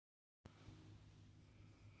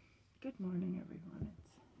Good morning, everyone.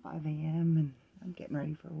 It's 5 a.m. and I'm getting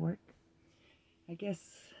ready for work. I guess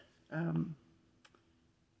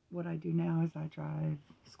what I do now is I drive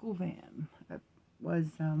school van.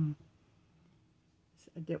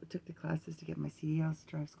 Took the classes to get my CDLs to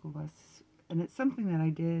drive school bus, and it's something that I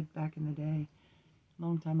did back in the day. A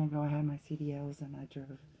long time ago, I had my CDLs and I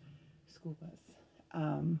drove school bus.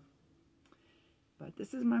 But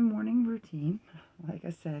this is my morning routine. Like I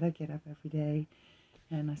said, I get up every day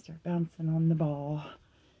and I start bouncing on the ball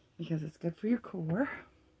because it's good for your core.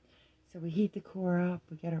 So we heat the core up,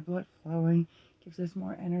 we get our blood flowing, gives us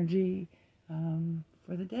more energy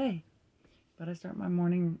for the day. But I start my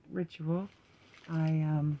morning ritual.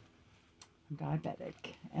 I'm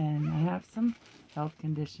diabetic and I have some health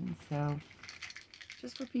conditions. So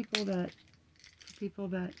just for people that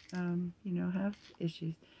have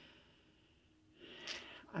issues,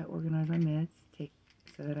 I organize my meds,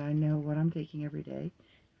 so that I know what I'm taking every day.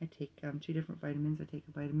 I take 2 different vitamins. I take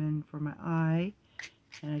a vitamin for my eye,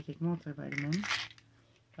 and I take multivitamin.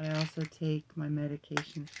 But I also take my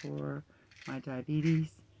medication for my diabetes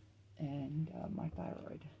and my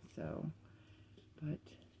thyroid. But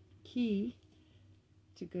key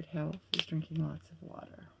to good health is drinking lots of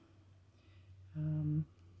water.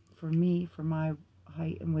 For me, for my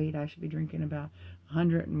height and weight, I should be drinking about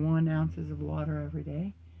 101 ounces of water every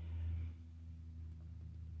day.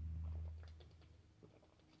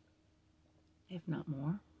 If not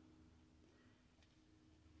more.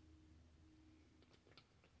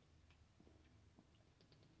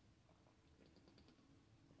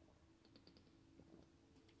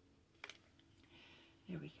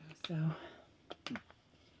 There we go.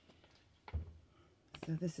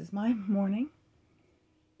 So this is my morning,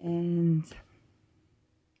 and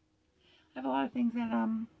I have a lot of things that are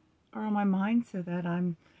on my mind, so that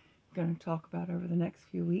I'm going to talk about over the next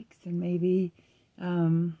few weeks, and maybe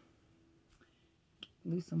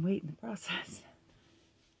lose some weight in the process.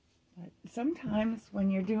 But sometimes when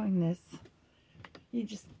you're doing this, you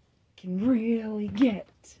just can really get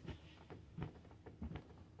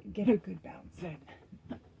a good bounce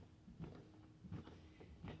in.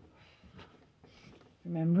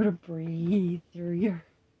 Remember to breathe through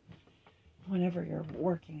whenever you're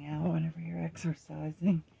working out, whenever you're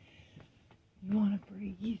exercising. You want to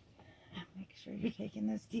breathe. Make sure you're taking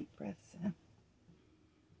those deep breaths in.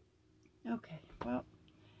 Okay, well,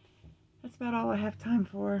 that's about all I have time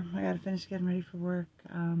for. I gotta finish getting ready for work.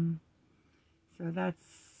 So that's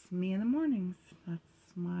me in the mornings.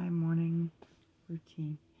 That's my morning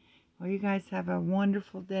routine. Well, you guys have a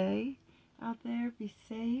wonderful day out there. Be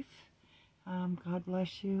safe. God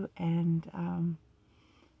bless you, and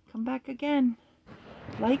come back again.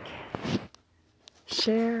 Like,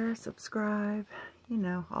 share, subscribe,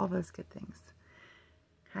 all those good things.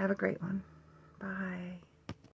 Have a great one. Bye.